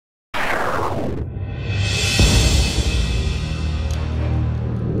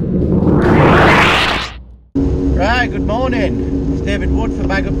good morning. It's David Wood for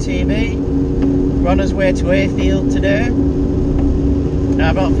Baguptv. We're on our way to Hayfield today. Now,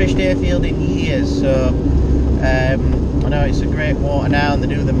 I've not fished Hayfield in years, so I know it's a great water now, and they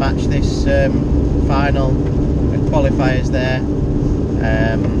do the match this final and qualifiers there.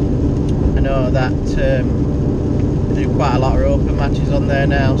 I know that they do quite a lot of open matches on there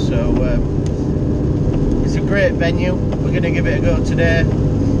now, so it's a great venue. We're going to give it a go today.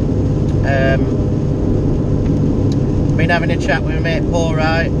 Been having a chat with my mate Paul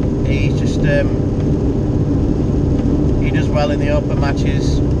Wright. He's just he does well in the open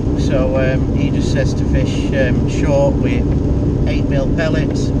matches, so he just says to fish short with 8mm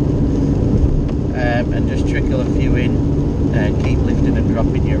pellets and just trickle a few in and keep lifting and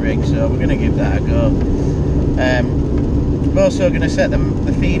dropping your rig. So we're going to give that a go. We're also going to set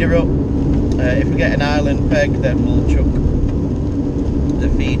the feeder up. If we get an island peg, then we'll chuck the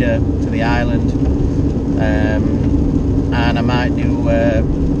feeder to the island, and I might do a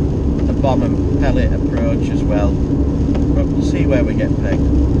bomb and pellet approach as well, but we'll see where we get pegged.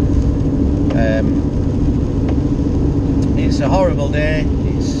 It's a horrible day.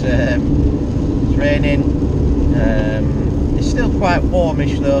 It's raining. It's still quite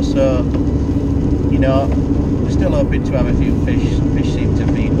warmish though, so you know, we're still hoping to have a few fish. Fish seem to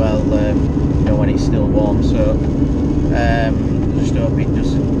feed well, you know, when it's still warm, so just hope it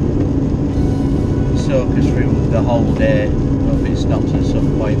doesn't soak us through the whole day. Hope it stops at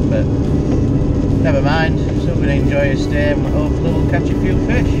some point, but never mind. Still going to enjoy a stay, and hopefully we'll catch a few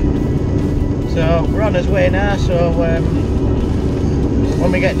fish. So we're on our way now, so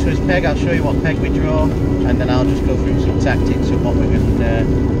when we get to his peg, I'll show you what peg we draw, and then I'll just go through some tactics of what we're going to,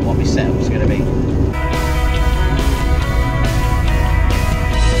 what my setup is going to be.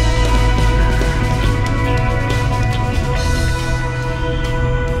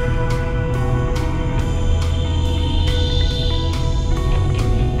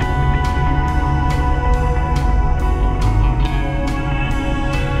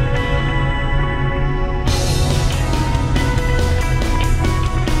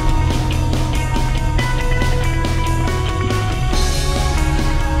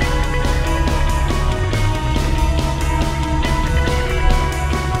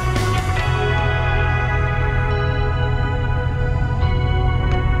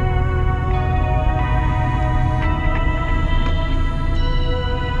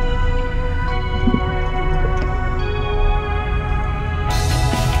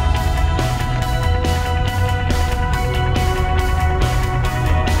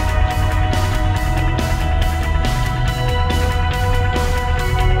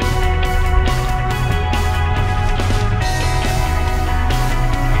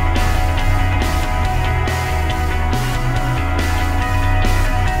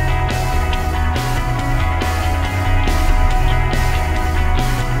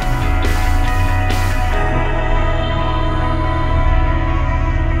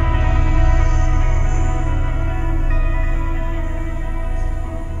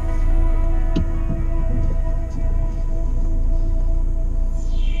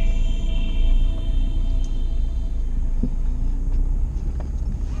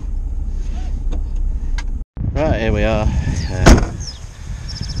 Right, here we are.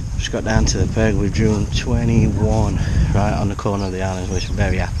 Just got down to the peg. We've drawn 21 right on the corner of the island, which I'm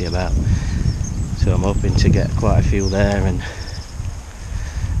very happy about. So I'm hoping to get quite a few there, and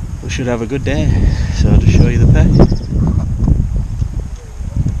we should have a good day. So I'll just show you the peg.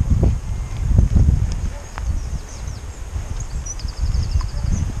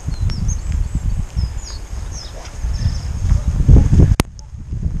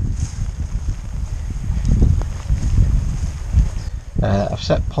 I've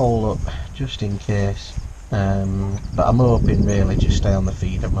set pole up just in case, but I'm hoping really just stay on the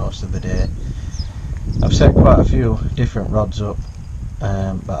feeder most of the day. I've set quite a few different rods up,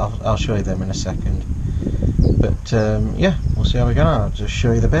 but I'll show you them in a second. But yeah, we'll see how we go. I'll just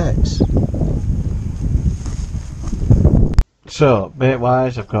show you the baits. So bait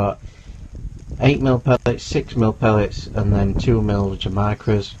wise, I've got 8mm pellets, 6mm pellets, and then 2mm which are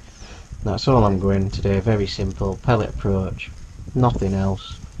micros. That's all I'm going today. Very simple pellet approach. Nothing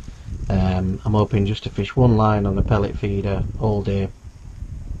else. I'm hoping just to fish one line on the pellet feeder all day.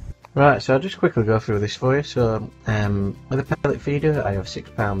 Right, so I'll just quickly go through this for you. So with a pellet feeder, I have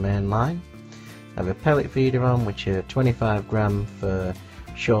 6-pound main line. I have a pellet feeder on which are 25 gram for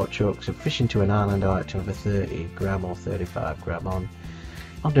short chucks. If fishing to an island, I like to have a 30 gram or 35 gram on.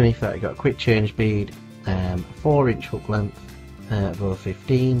 Underneath that, I've got a quick change bead, 4-inch hook length, of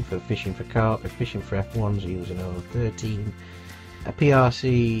 15 for fishing for carp. If fishing for F1s, using 13. A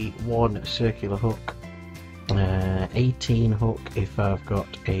PRC 1 circular hook, 18 hook if I've got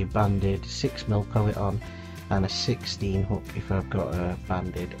a banded 6mm pellet on, and a 16 hook if I've got a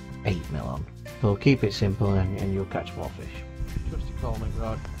banded 8mm on. So keep it simple and you'll catch more fish. Trusty Coleman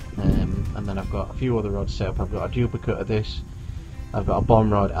rod, and then I've got a few other rods set up. I've got a duplicate of this, I've got a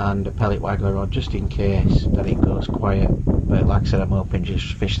bomb rod and a pellet waggler rod just in case that it goes quiet, but like I said, I'm hoping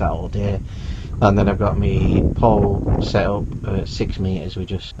just fish that all day. And then I've got my pole set up at 6 metres with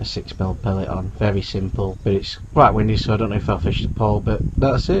just a 6mm pellet on. Very simple, but it's quite windy, so I don't know if I'll fish the pole, but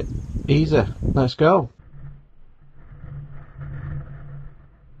that's it. Easy. Let's go.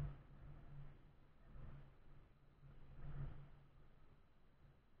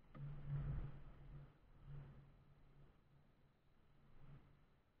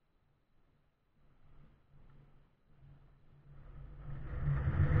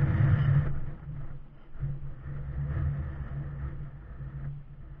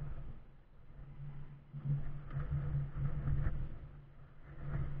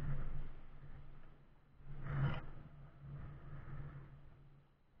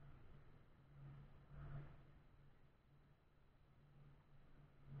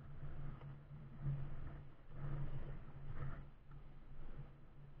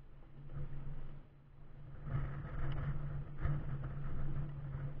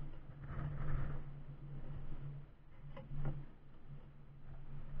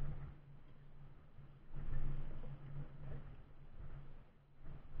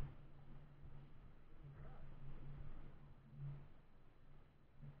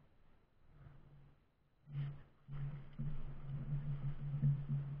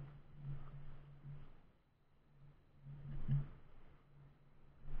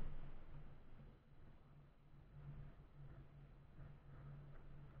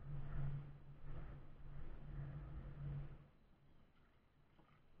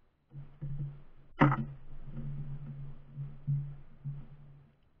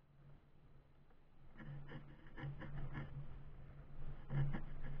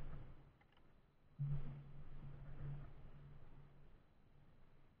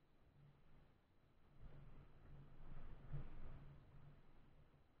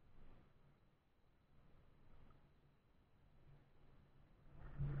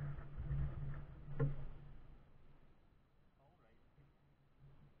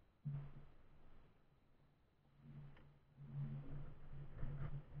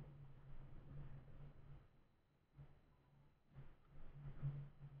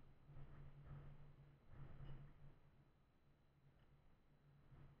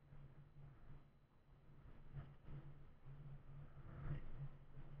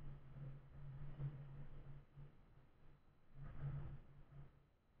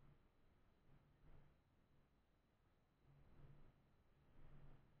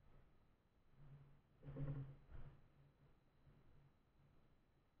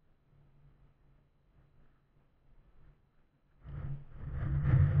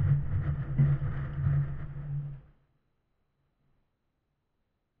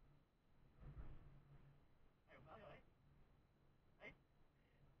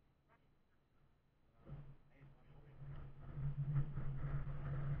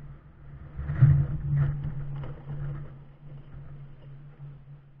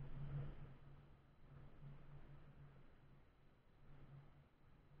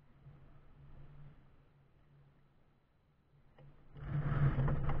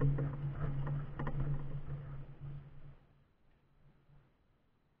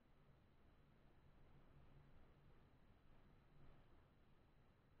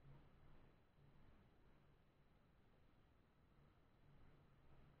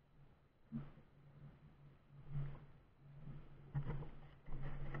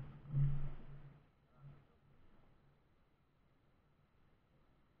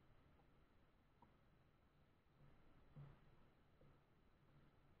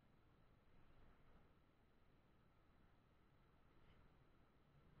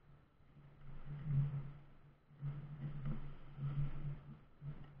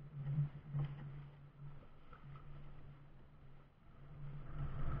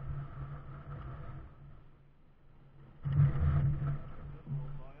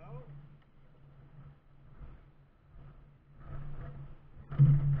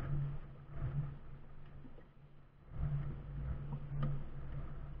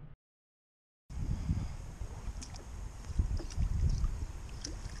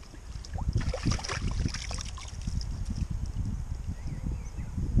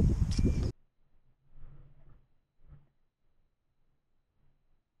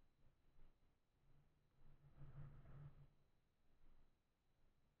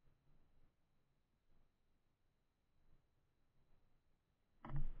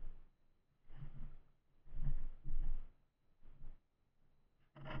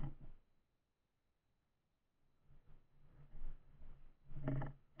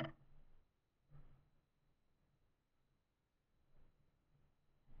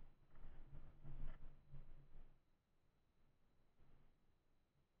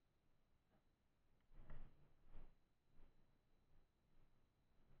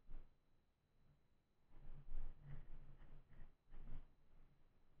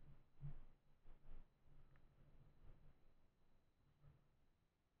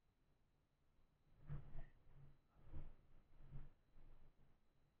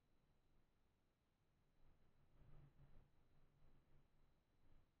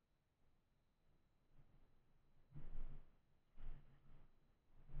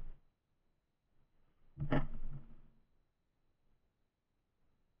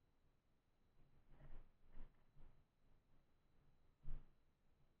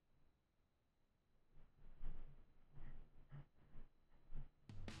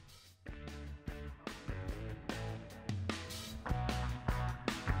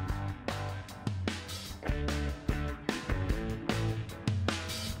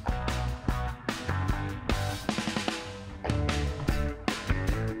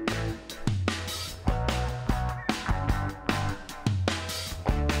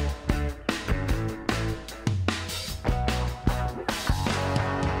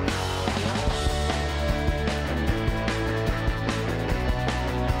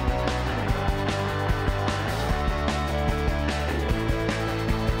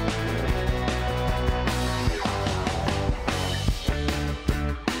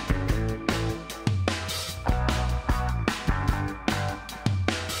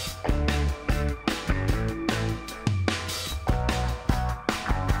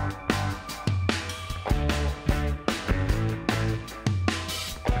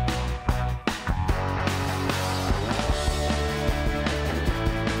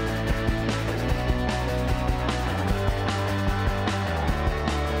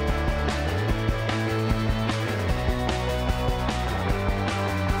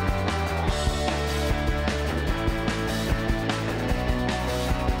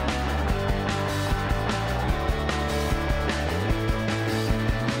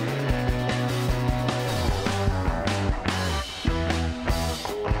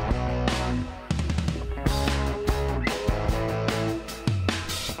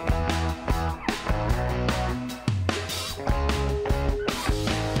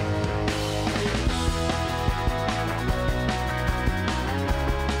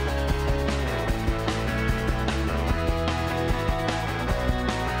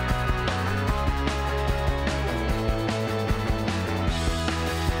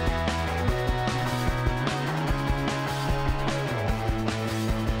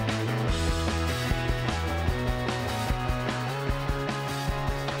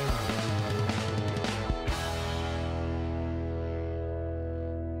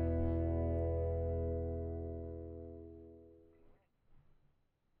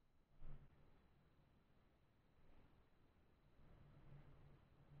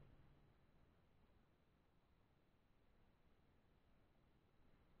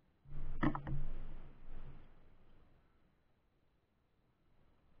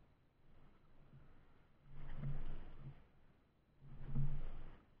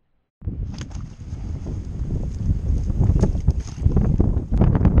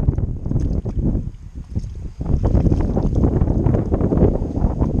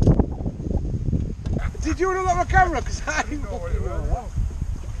 you look at the camera? Because I didn't know what it was.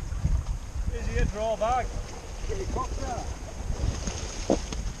 Is he a draw bag?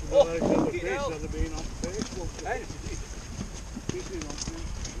 Oh, fucking hell. Been on Facebook. Hey?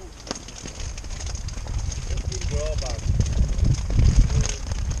 Fucking draw bag.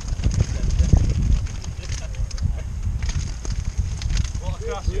 What a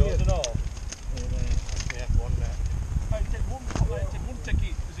carasios and all? Yeah, one there. Take one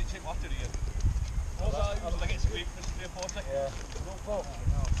ticket, does it take after you? Also, I get scraped for 3 or 4 seconds. Yeah. No fault.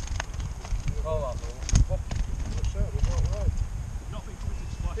 Oh, that's all. Nothing coming to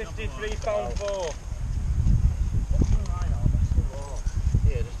splash. £53 for.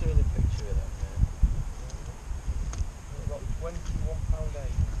 Yeah, just doing a picture of that, mate. We've got £21.8.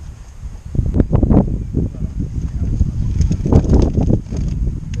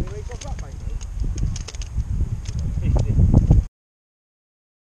 Can you make up that, mate? 50.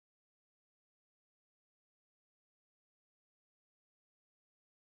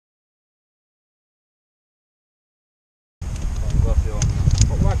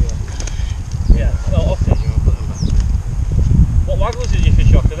 What waggler? Yeah, well, what wagglers did you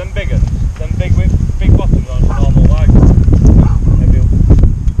fish off? Are them bigger? Them big with big bottoms on normal wag? Maybe.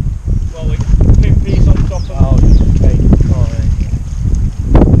 Well, like big piece on top of. Oh, just okay. Alright.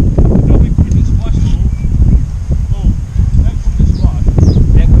 Don't be coming to splash though. Oh, don't come to splash.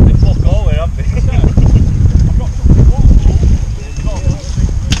 Yeah, because they fuck all the way, haven't they? I've got something to walk through.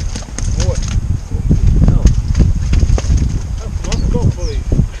 Come on, go, please.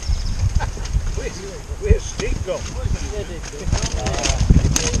 Where's Steve gone?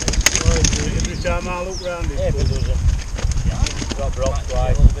 Every time I look round it. Yeah, but there's a got dropped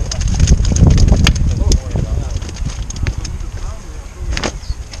twice.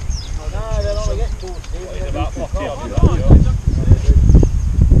 No, they'll only get 2 About 40 on you.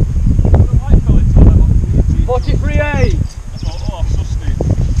 43.8. I thought, oh, I've sussed it.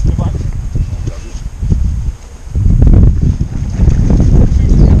 Go back.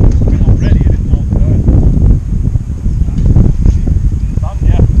 Already, I didn't know. Man,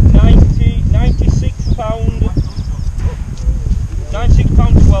 yeah. £96.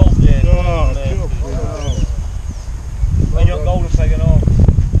 £96.12, Jane. And you don't golden peg and all.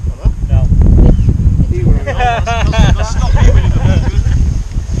 No. That's not me winning the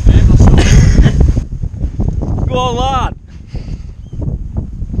ball. Go on, lad.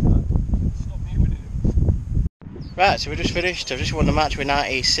 Stop me winning him. Right, so we just finished. I've just won the match with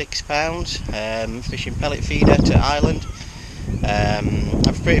 £96, fishing pellet feeder to Ireland.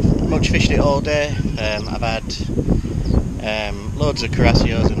 I've pretty much fished it all day. I've had loads of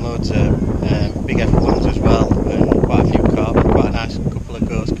carasios and loads of big F1s as well, and quite a few carp, quite a nice couple of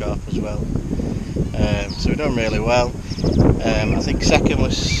ghost carp as well. So we've done really well. I think second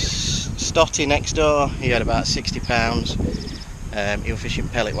was Stotty next door. He had about £60. He was fishing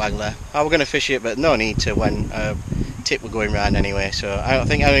pellet waggler. I was going to fish it, but no need to when tip were going round anyway. So I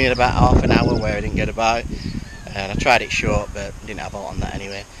think I only had about half an hour where I didn't get a bite, and I tried it short, but didn't have out on that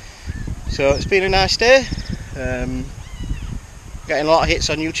anyway. So it's been a nice day. Getting a lot of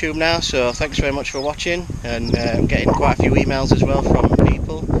hits on YouTube now, so thanks very much for watching, and I'm getting quite a few emails as well from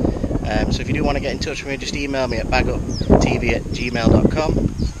people. So if you do want to get in touch with me, just email me at baguptv@gmail.com.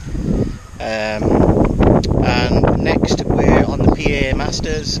 And next we're on the PA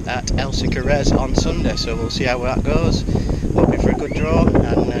Masters at El Sicarez on Sunday, so we'll see how that goes. Hoping for a good draw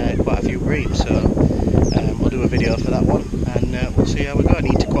and quite a few breams, so we'll do a video for that one, and we'll see how we go. I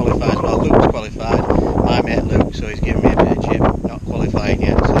need to qualify as well. Luke's qualified, my mate Luke, so he's giving me a bit of chip, not qualifying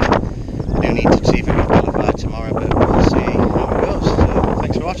yet.